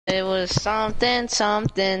It was something,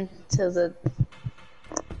 something to the...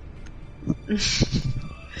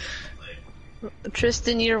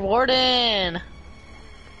 Tristan, you're warden!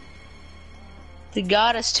 The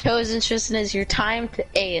god has chosen Tristan as your time to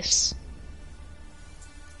ace.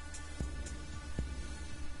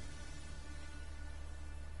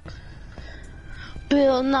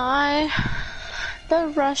 Bill Nye, the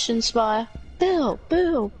Russian spy. Bill.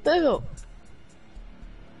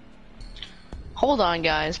 Hold on,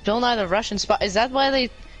 guys. Bill Nye, the Russian spy. Is that why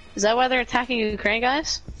they're attacking Ukraine,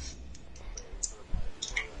 guys?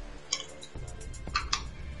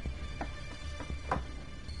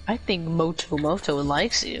 I think Moto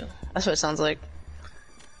likes you. That's what it sounds like.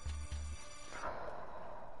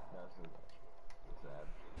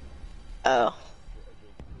 Oh.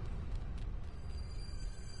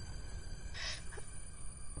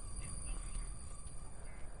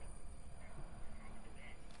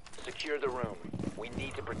 Secure the room. We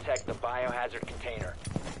need to protect the biohazard container.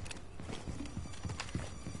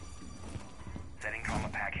 Setting trauma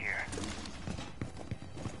pack here.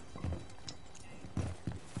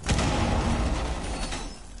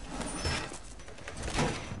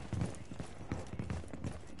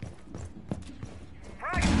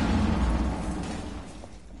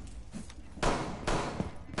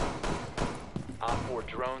 Op 4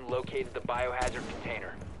 drone located the biohazard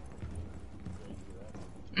container.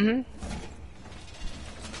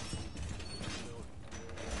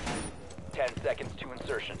 10 seconds to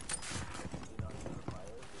insertion.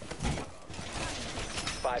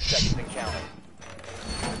 5 seconds and counting.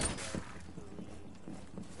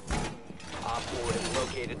 Op 4 has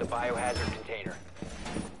located the biohazard container.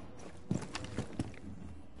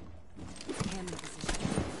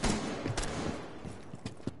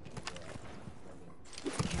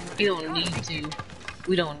 We don't need to.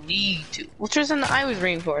 We don't need to. Well, Tristan, I was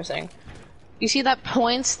reinforcing. You see that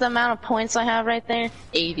points, the amount of points I have right there?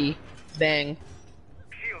 80. Bang.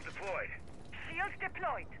 Shield deployed. Shields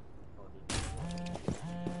deployed.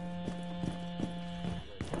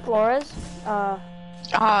 Flores?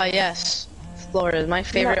 Ah, yes. Flores, my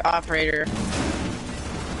favorite operator.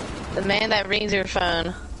 The man that rings your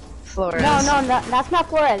phone. Flores. No, that's not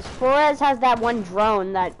Flores. Flores has that one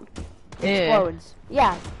drone that explodes.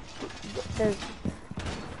 Yeah.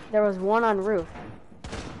 There was one on roof.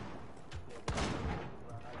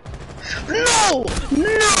 No!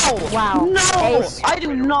 No! Wow. No! Ace. I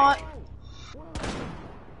do not.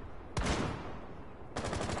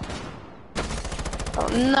 Oh,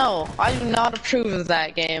 no, I do not approve of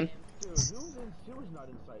that game.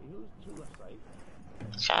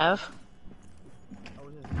 Chav?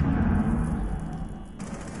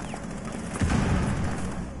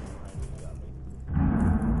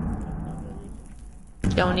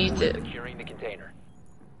 Don't need to. Securing the container.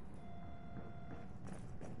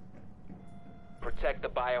 Protect the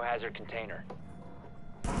biohazard container.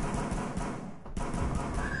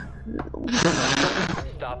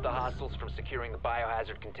 Stop the hostiles from securing the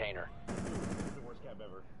biohazard container. The worst cab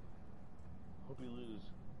ever. Hope you lose.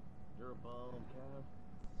 You're a bum,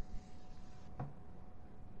 Cav.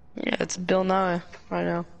 Yeah, it's Bill Nye right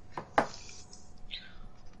now.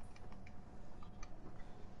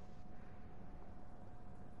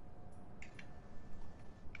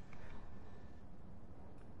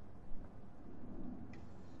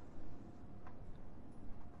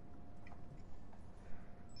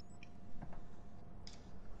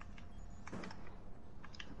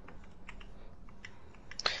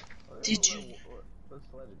 Did you? Let's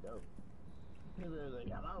let it go.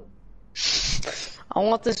 Like, I'm out. I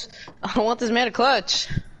want this man to clutch.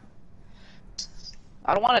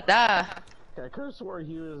 I don't want to die. I could have swore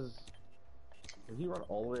he was. Did he run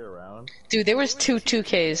all the way around? Dude, there was two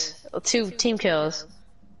Ks, two team kills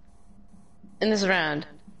in this round.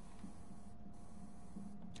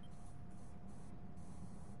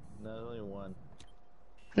 No, only one.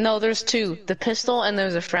 No, there's two. The pistol and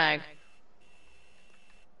there's a frag.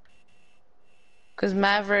 Cause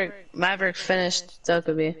Maverick finished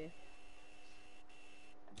Zuckerby.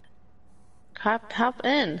 Hop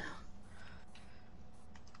in.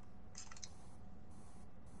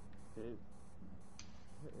 Where's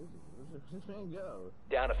this man go?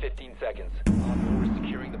 Down to 15 seconds. Op 4 is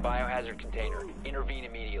securing the biohazard container. Intervene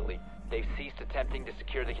immediately. They've ceased attempting to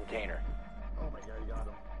secure the container. Oh my god, he got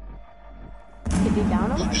him. Did he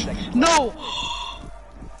down him? 5 seconds. No!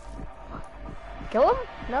 Kill him?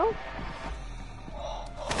 No?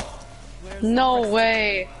 No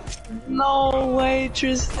way. No way,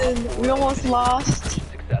 Tristan. We almost lost.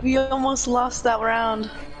 We almost lost that round.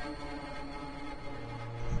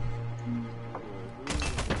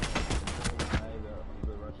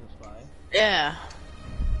 The Russian spy. Yeah.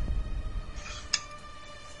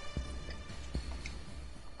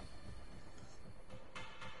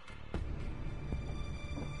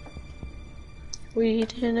 We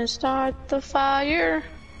didn't start the fire.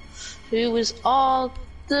 It was all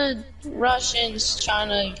the Russians trying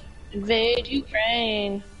to invade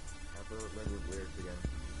Ukraine.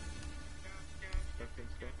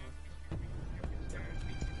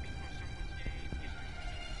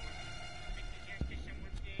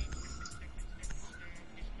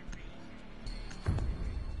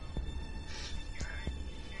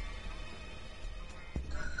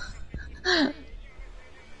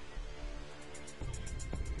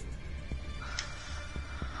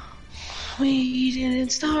 We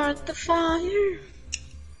didn't start the fire.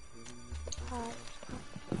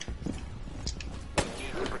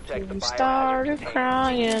 We started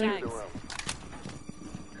crying.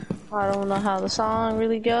 I don't know how the song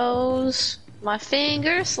really goes. My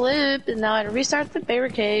finger slipped and now I had to restart the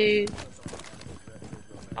barricade.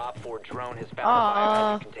 Op 4 drone has found the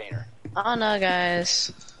biohazard container. Oh no,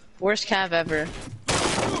 guys. Worst cav ever.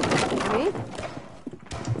 Me?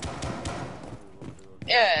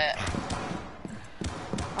 Yeah.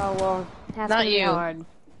 Oh well, that's Not gonna be you. hard.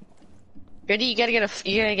 Ready? You gotta get an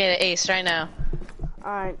ace right now.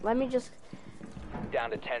 Alright, let me just. Down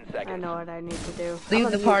to 10 seconds. I know what I need to do. Leave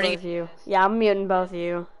I'm the gonna party. mute both of you. Yeah, I'm muting both of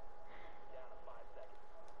you.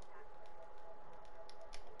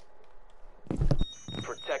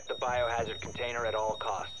 Protect the biohazard container at all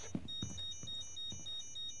costs.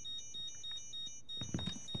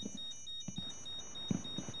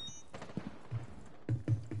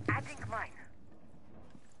 Adding mine.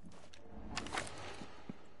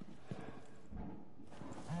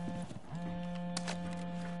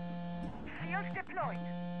 Shield deployed.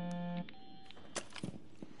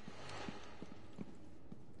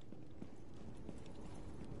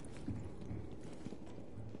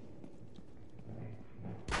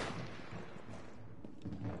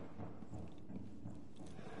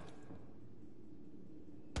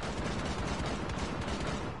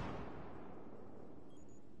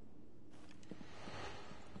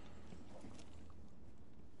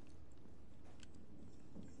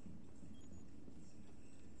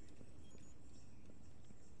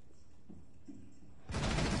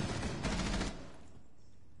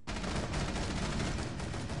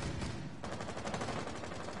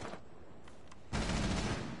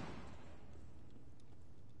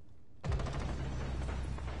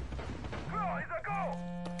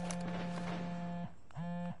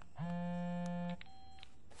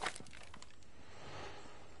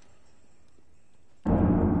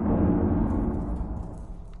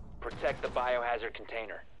 Protect the biohazard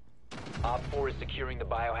container. Op 4 is securing the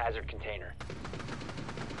biohazard container.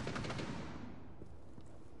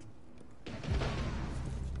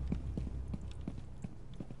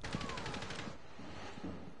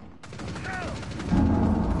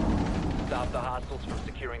 Stop the hostiles from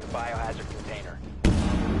securing the biohazard container.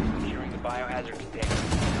 Securing the biohazard container.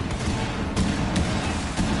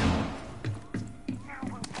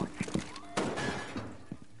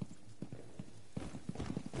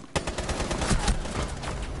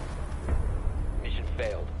 Mission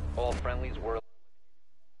failed. All friendlies were...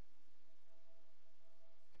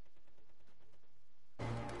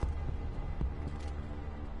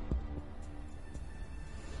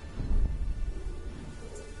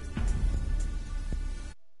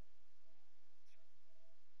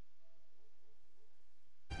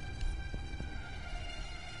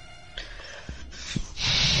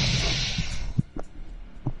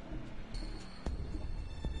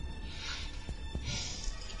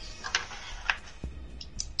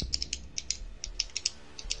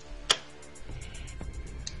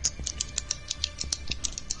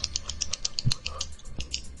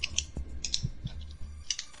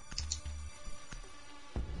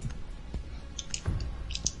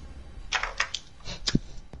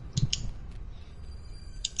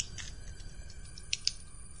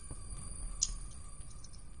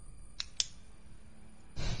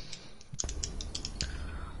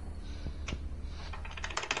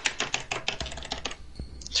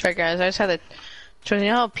 That's right, guys. I just had to. You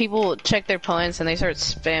know how people check their points and they start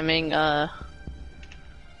spamming the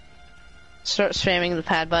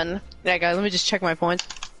pad button? Yeah, guys. Let me just check my points.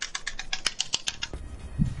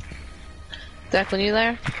 Declan, you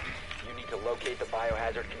there? You need to locate the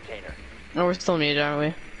biohazard container. Oh, we're still muted, aren't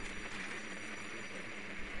we?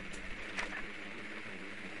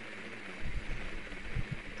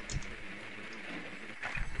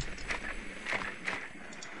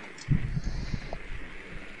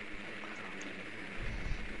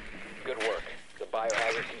 Good work. The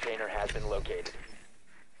biohazard container has been located.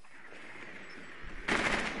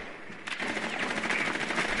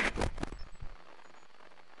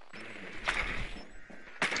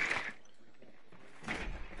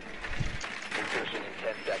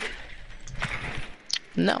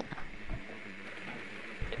 No.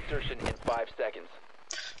 Insertion in 5 seconds.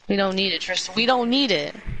 We don't need it, Tristan. We don't need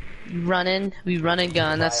it. We run and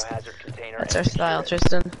gun. That's Biohazard container our and secure style, it.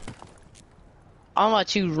 Tristan. I don't know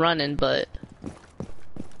about you running, but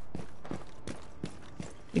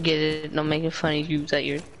you get it. No making fun of you that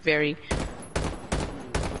you're very.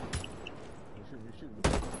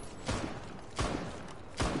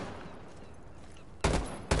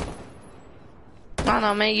 I don't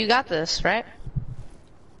know, man. You got this, right?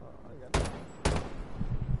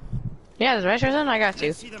 Yeah, that's right, Tristan. I got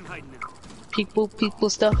you. People,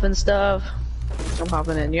 stuff and stuff. I'm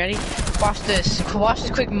hopping in. You ready? Watch this. Watch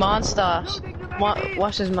this quick montage.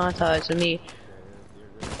 Watch this montage of me.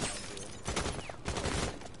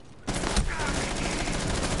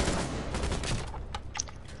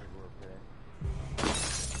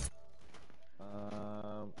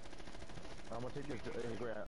 I'm gonna take this.